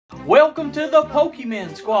Welcome to the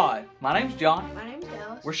Pokemen Squad. My name's John. My name's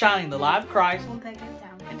Dallas. We're shining the live Christ. One pack at a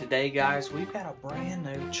time. And today, guys, we've got a brand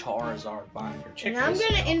new Charizard binder. Check and I'm this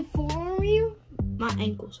gonna out. inform you, my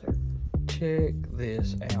ankles hurt. Check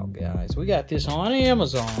this out, guys. We got this on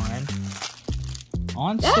Amazon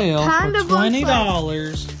on sale for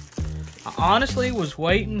 $20. I honestly was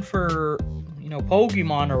waiting for,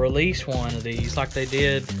 Pokemon to release one of these like they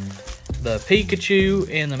did the Pikachu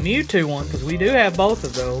and the Mewtwo one, because we do have both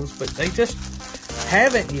of those, but they just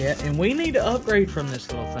haven't yet, and we need to upgrade from this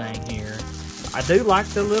little thing here. I do like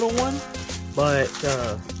the little one, but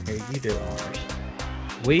here, you do ours.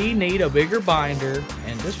 We need a bigger binder,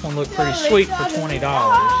 and this one looked pretty sweet for $20.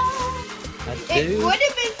 It would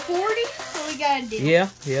have been $40, so we got a deal.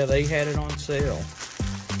 Yeah, they had it on sale.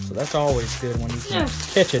 So that's always good when you can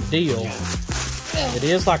catch a deal. It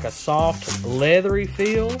is like a soft, leathery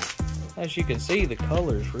feel. As you can see, the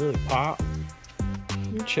colors really pop.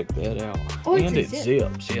 Check that out. Oh, and it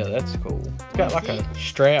zips. Yeah, that's cool. It's got like a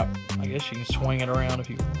strap. I guess you can swing it around if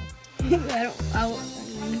you want.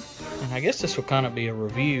 And I guess this will kind of be a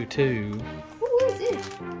review too. What is this?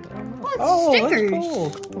 Oh, stickers.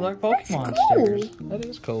 That's cool. Like Pokemon stickers. That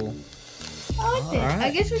is cool. I like this. Right. I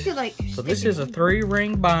guess we could So this is a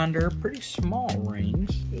 3-ring binder. Pretty small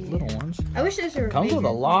rings. Little ones. I wish this were Comes with a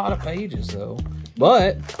lot of pages though.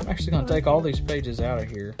 But I'm actually going to take all these pages out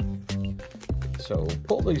of here. So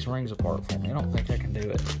pull these rings apart for me. I don't think I can do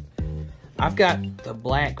it. I've got the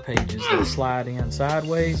black pages that slide in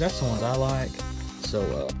sideways. That's the ones I like. So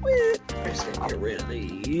let's get rid of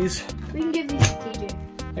these. We can give these to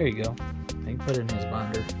TJ. There you go. You can put it in his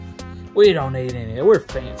binder. We don't need any. We're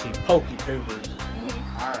fancy Poketubers.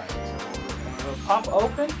 Alright, so we'll pop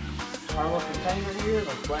open our little container here.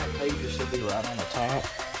 The black pages should be right on the top.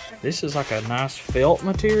 This is like a nice felt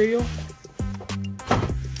material.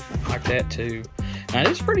 Like that too. Now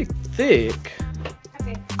it's pretty thick.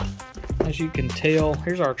 Okay. As you can tell,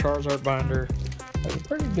 here's our Charizard binder. There's a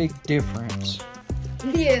pretty big difference.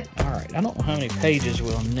 Yeah. Alright, I don't know how many pages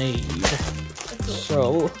we'll need.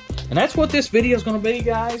 So, and that's what this video is going to be,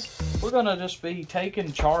 guys. We're going to just be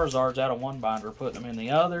taking Charizards out of one binder, putting them in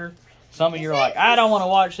the other. Some of you are like, I don't want to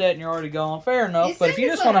watch that, and you're already gone. Fair enough, but if you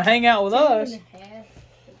just want to hang out with us,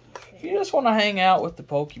 if you just want to hang out with the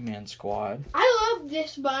Pokemon Squad. I love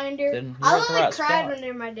this binder. Then I you're at the right cried spot.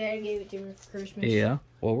 whenever my dad gave it to me for Christmas. Yeah.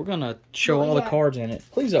 Well, we're going to show all the cards in it.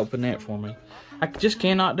 Please open that for me. I just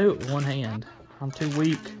cannot do it with one hand. I'm too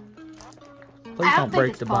weak. Please don't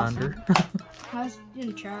break the binder. I was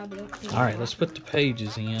gonna try, but Alright, let's put the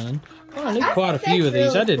pages in. Well, I need quite a few of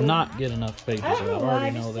these. I did not get enough pages out. I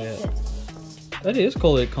already know that. That is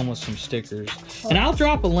cool that it comes with some stickers. And I'll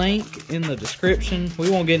drop a link in the description. We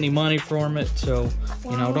won't get any money from it, so,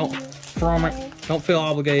 don't feel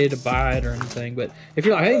obligated to buy it or anything. But if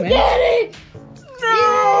you're like, hey, man.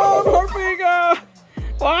 No! Poor Pika!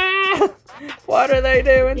 Why? What are they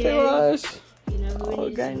doing to us? Oh,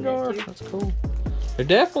 Gengar. That's cool. They're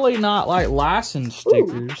definitely not like licensed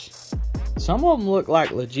stickers. Some of them look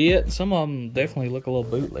like legit. Some of them definitely look a little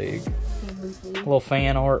bootleg. A little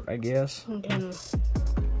fan art, I guess.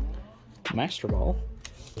 Master Ball.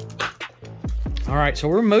 Alright, so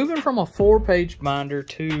we're moving from a 4-page binder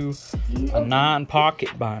to a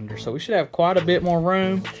 9-pocket binder. So we should have quite a bit more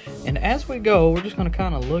room. And as we go, we're just going to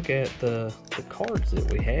kind of look at the cards that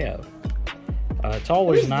we have. It's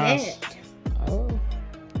always nice. Oh.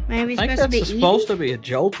 Maybe I think that's supposed to be a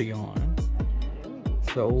Jolteon.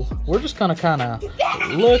 So we're just gonna kind of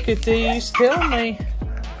look at these. Tell me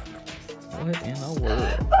what in the world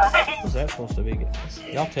is that supposed to be, guys?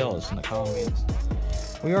 Y'all tell us in the comments.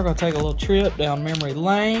 We are gonna take a little trip down memory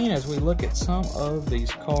lane as we look at some of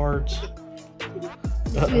these cards.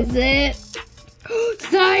 What is it?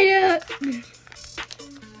 Sign up!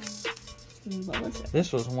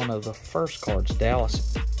 This was one of the first cards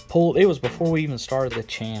Dallas pulled. It was before we even started the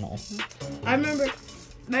channel. I remember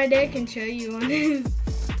my dad can show you on his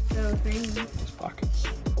thing. These pockets,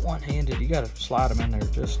 one-handed. You gotta slide them in there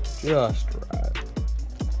just right.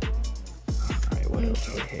 Alright, what else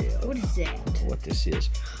we have? What is that? What this is?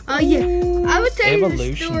 Oh yeah, I would tell you the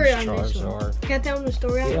Evolution's story on this one. Charizard. Can I tell them the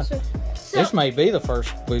story on this one? So, this may be the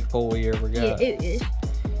first big pull we ever got. Yeah, it is.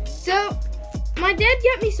 So, my dad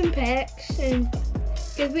got me some packs, and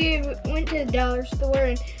because we went to the dollar store,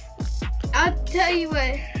 and I'll tell you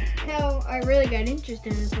how I really got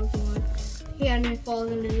interested in Pokemon. He had me fall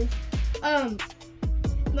into this.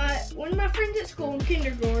 One of my friends at school in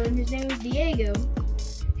kindergarten, his name was Diego.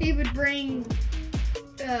 He would bring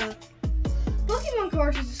Pokemon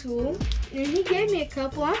cards to school, and he gave me a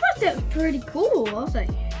couple. I thought that was pretty cool. I was like,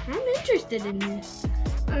 I'm interested in this.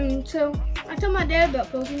 So I told my dad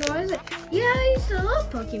about Pokemon. I was like, yeah, I used to love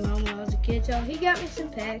Pokemon when I was a kid. So he got me some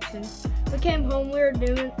packs, and we came home. We were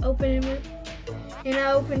opening it, and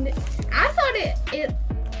I opened it. I thought it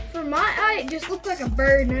for my eye, it just looked like a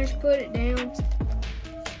bird, and I just put it down.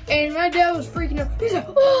 And my dad was freaking out. He's like,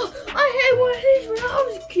 oh, I had one of these when I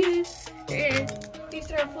was a kid. And he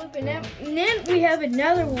started flipping out. And then we have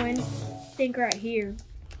another one, I think right here.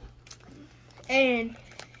 And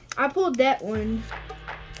I pulled that one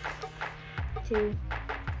too.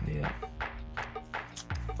 Yeah.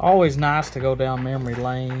 Always nice to go down memory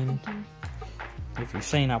lane. If you've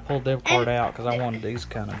seen, I pulled that card out because I wanted these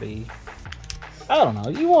kind of be. I don't know.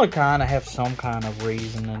 You want to kind of have some kind of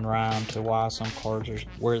reason and rhyme to why some cards are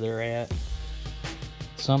where they're at.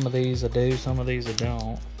 Some of these I do, some of these I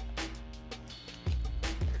don't.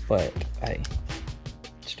 But hey,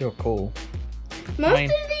 still cool. Most of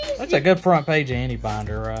these. That's a good front page of any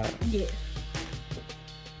binder, right? Yeah.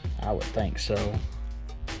 I would think so.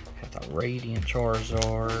 Got the Radiant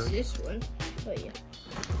Charizard. This one. But yeah.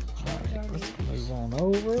 Alright, let's move on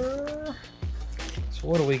over. So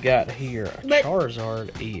what do we got here? A Charizard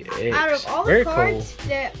EX. Out of all the cards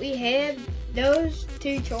that we have, those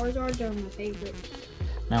two Charizards are my favorite.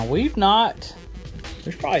 Now we've not.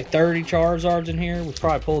 There's probably 30 Charizards in here. We've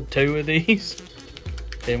probably pulled 2 of these.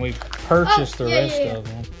 Then we've purchased the rest of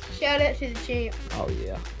them. Shout out to the champ. Oh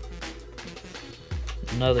yeah.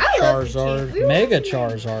 Another Charizard, Mega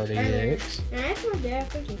Charizard EX. And that's my dad.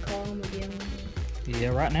 I can call him again. Yeah,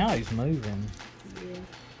 right now he's moving. Yeah.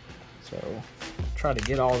 So, try to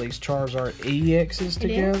get all these Charizard EXs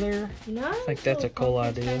together. No, I think that's a cool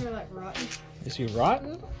idea. Kind of like rotten. Is he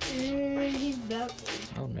rotten? He's about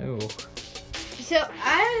to. Oh no. So,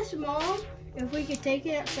 I asked Mom if we could take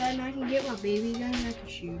it outside and I can get my baby gun and I can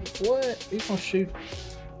shoot it. What? You gonna shoot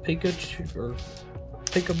Pikachu or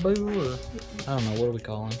Peekaboo or I don't know, what do we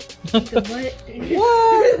call him? What?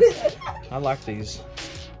 I like these.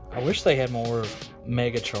 I wish they had more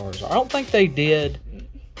Mega Charizard. I don't think they did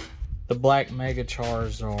the black Mega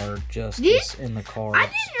Charizard justice in the cards.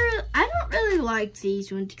 I don't really like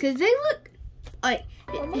these ones because they look like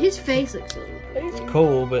his face looks a little. He's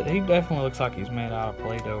cool, but he definitely looks like he's made out of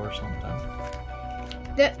Play-Doh or something.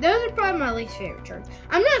 Those are probably my least favorite Charizard.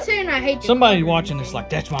 I'm not saying I hate. Somebody watching this like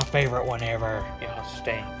that's my favorite one ever. Yeah,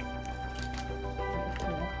 stink.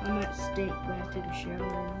 I might stink when I took a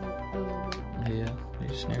shower. Yeah, they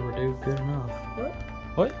just never do good enough.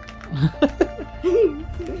 What?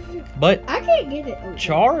 But I can't get it.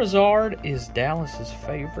 Charizard is Dallas's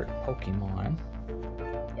favorite Pokemon.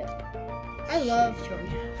 Yep. I love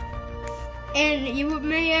Charizard. And you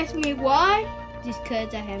may ask me why? Just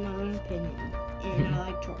because I have my own opinion. And I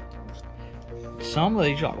like Charizard. Some of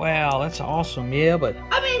these are like, wow, that's awesome. Yeah, but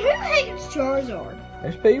I mean, who hates Charizard?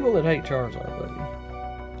 There's people that hate Charizard, buddy.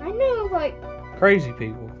 I know, like crazy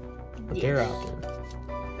people. But they're out there.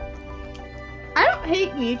 I don't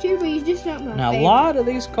hate Mewtwo, but he's just not my favorite. Now, a lot of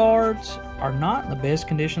these cards are not in the best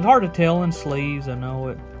condition. Hard to tell in sleeves, I know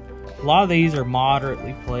it. A lot of these are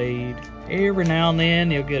moderately played. Every now and then,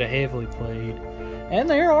 you'll get a heavily played. And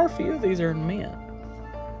there are a few of these are in mint.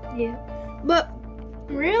 Yeah. But,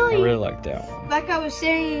 really... I really like that one. Like I was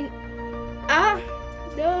saying,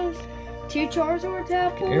 those two Charizards I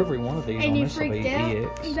pulled. Every one of these and on you this will be freaked out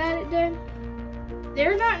EX. about it done.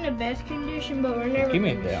 They're not in the best condition, but we're never... Give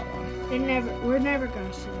me that one. We're never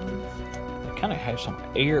gonna sell them. They kind of have some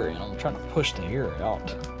air in them. I'm trying to push the air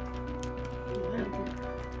out.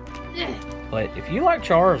 But if you like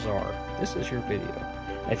Charizard, this is your video.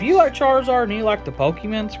 If you like Charizard and you like the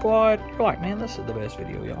Pokemon Squad, you're like, man, this is the best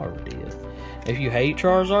video y'all ever did. If you hate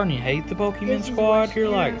Charizard and you hate the Pokemon Squad, you're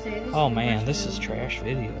like, oh man, this is trash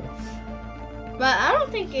video. But I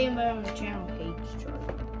don't think anybody on the channel hates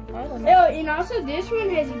Charizard. I don't know. Oh, and also this one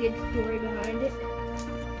has a good story behind it.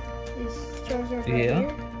 This Charizard right here.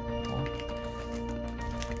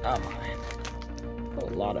 Oh man. A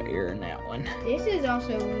lot of air in that one. This is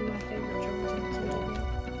also one of my favorite Charizards.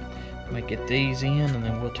 Let me get these in and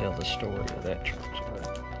then we'll tell the story of that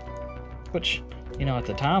Charizard. Which, you know, at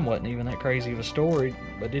the time wasn't even that crazy of a story,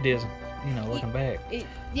 but it is, you know, looking back.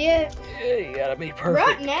 Yeah. You gotta be perfect.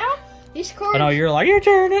 Right now, this card. I know you're like, you're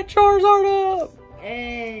tearing that Charizard up.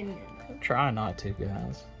 And I'm trying not to,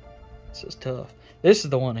 guys. This is tough. This is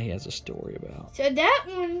the one he has a story about. So that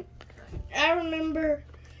one, I remember,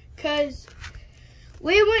 because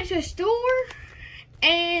we went to a store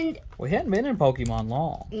and... We hadn't been in Pokemon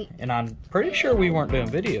long. And I'm pretty sure we weren't doing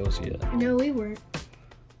videos yet. No, we weren't.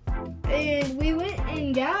 And we went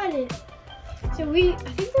and got it. So I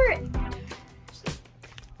think we're at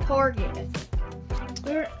Target.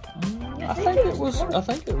 I think it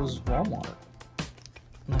was Walmart.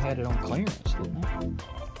 They had it on clearance, didn't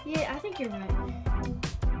they? Yeah, I think you're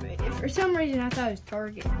right. But for some reason, I thought it was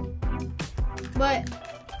Target. But,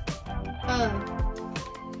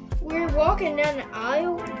 we were walking down the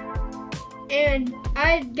aisle, and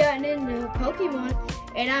I had gotten into Pokemon,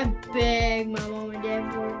 and I begged my mom and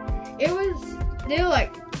dad for it. They were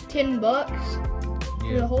like $10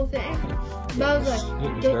 for the whole thing. But I was like, it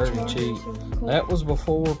was very cheap. Cool. That was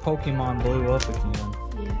before Pokemon blew up again.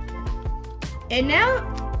 Yeah. And now,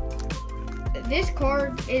 this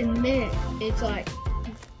card is mint. It's like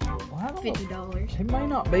 $50. It may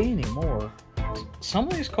not be anymore. Some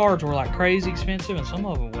of these cards were like crazy expensive, and some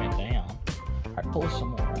of them went down. All right, pull some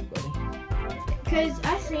more out, buddy. Cause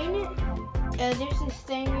I seen it. There's this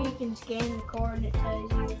thing where you can scan the card and it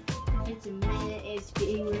tells you if it's a mint, it's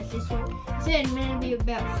be worth this one. It said mint be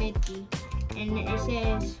about 50, and it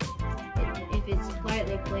says if it's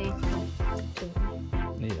lightly played.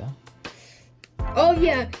 Yeah. Oh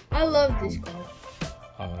yeah, I love this card.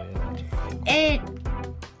 Oh yeah. And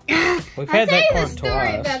we've had that card twice. I'll tell you the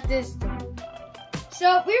story about this.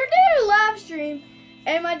 So we were doing a live stream,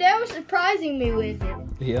 and my dad was surprising me with it.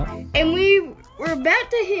 Yeah. And we were about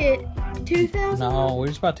to hit 2,000. No, we were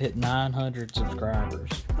just about to hit 900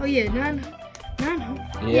 subscribers. Oh yeah,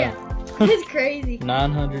 900. Yeah. It's crazy.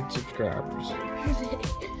 900 subscribers.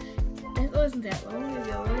 It wasn't that long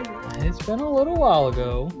ago, was it? It's been a little while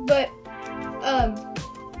ago. But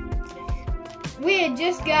we had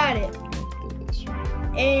just got it.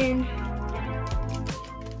 And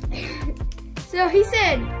so he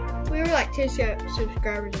said we were like 2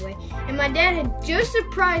 subscribers away, and my dad had just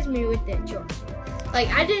surprised me with that Charizard. Like,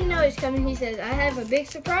 I didn't know it was coming. He says, I have a big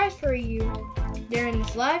surprise for you during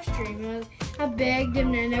this live stream. And I begged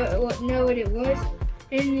him to know what it was,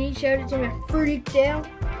 and he showed it to me. I freaked out,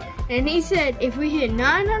 and he said if we hit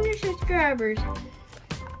 900 subscribers,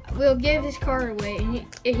 we'll give this card away.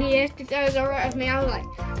 And he asked if that was alright with me. I was like,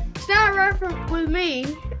 it's not right with me.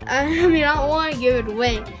 I mean, I don't want to give it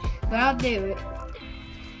away, but I'll do it.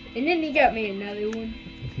 And then he got me another one.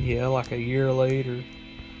 Yeah, like a year later.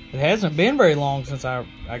 It hasn't been very long since I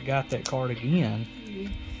got that card again.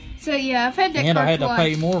 So yeah, I've had that and card I had twice. to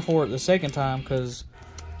pay more for it the second time because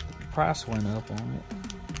the price went up on it.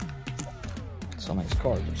 Some of these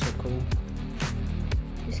cards are so cool.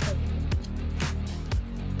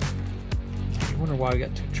 I wonder why we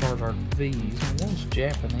got 2 Charizard V's. One's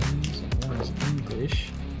Japanese and one is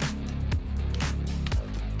English.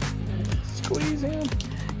 Squeeze in.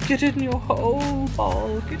 Get in your hole,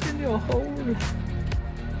 ball. Get in your hole.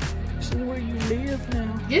 This is where you live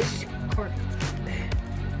now. This card. Man.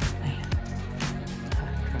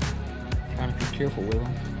 Trying to be careful with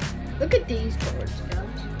them. Look at these cards, guys.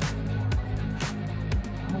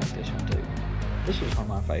 I like this one too. This was one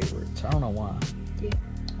of my favorites. I don't know why. Yeah.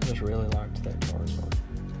 I just really liked that Charizard.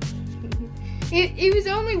 It was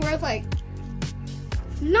only worth like...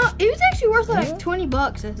 No, it was actually worth like $20,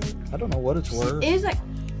 I think. I don't know what it's worth. It was like...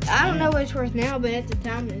 I don't know what it's worth now, but at the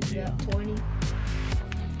time it was about 20.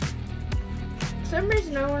 For some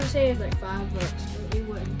reason I want to say it was like $5, but it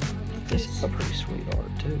wasn't. This is a pretty sweet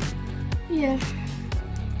art too. Yeah.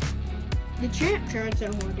 The champ tried so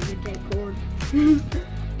hard to get that cord.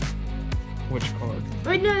 Which card?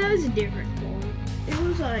 Wait, no, that was a different cord. It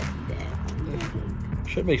was like that.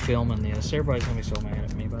 Should be filming this. Everybody's gonna be so mad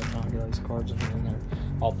at me by the time I get all these cards in here and they're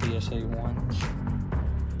all PSA 1s.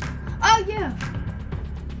 Oh yeah.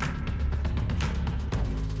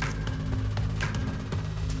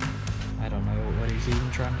 I don't know what he's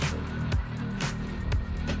even trying to show you.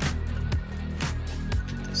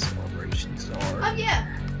 The celebrations are. Oh yeah.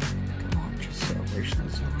 Come on, just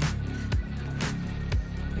celebrations are.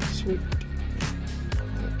 It's sweet.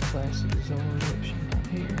 The classic celebration right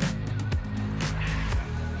here.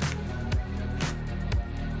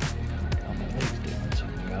 I don't know what he's doing, so I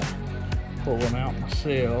gotta pull them out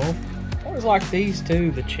myself. I always like these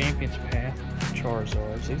two, the Champion's Path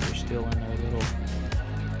Charizards. These are still in their little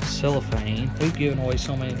cellophane. We've given away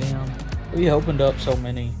so many of them. We opened up so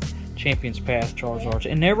many Champion's Path Charizards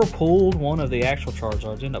and never pulled one of the actual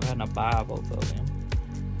Charizards. Ended up having to buy both of them.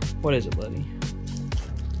 What is it, buddy?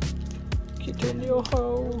 Get in your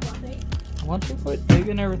hole. Why don't you quit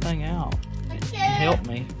digging everything out? Help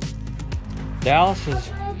me. Dallas is...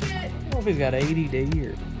 I don't know if he's got ADD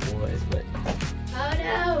or what, but... Oh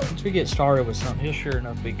no. Once we get started with something, he'll sure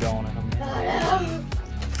enough be gone in a minute. Oh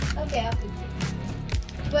no. Okay, I'll continue.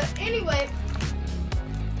 But anyway,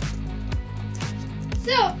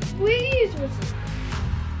 so we use what's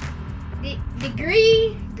the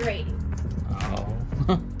degree grading. Oh.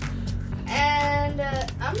 And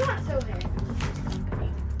I'm not so happy with this company.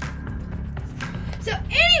 So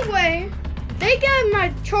anyway, they got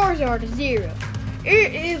my Charizard a 0.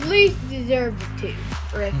 It at least deserved a 2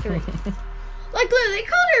 or a 3. Like, look, they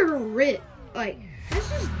called it a rip. Like, that's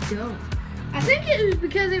just dumb. I think it was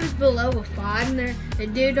because it was below a 5 and the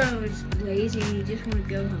dude was lazy and he just wanted to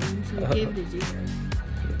go home, so he gave it a 0.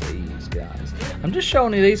 These guys. I'm just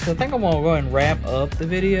showing you these because I think I'm going to go ahead and wrap up the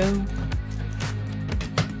video.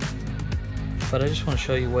 But I just want to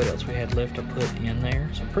show you what else we had left to put in there.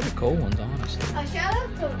 Some pretty cool ones, honestly. A shout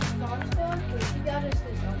out to Flashfire because he got us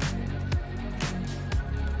this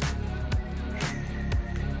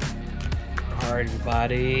Alright,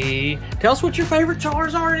 everybody. Tell us what your favorite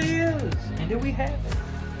Charizard is. And do we have it?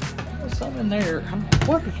 There's some in there.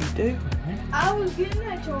 What did you do, man? I was getting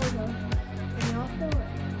that Charizard. And y'all saw it.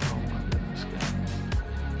 Oh my goodness, guys.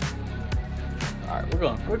 Alright,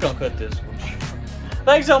 we're gonna cut this one short.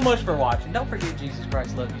 Thanks so much for watching. Don't forget Jesus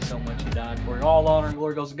Christ loved you so much he died for you. All honor and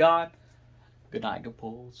glory goes to God. Good night, good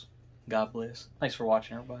pulls. God bless. Thanks for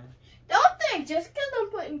watching, everybody. Don't think just because I'm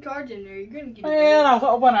putting cards in there, you're gonna get. Man, I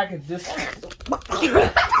thought when I could just.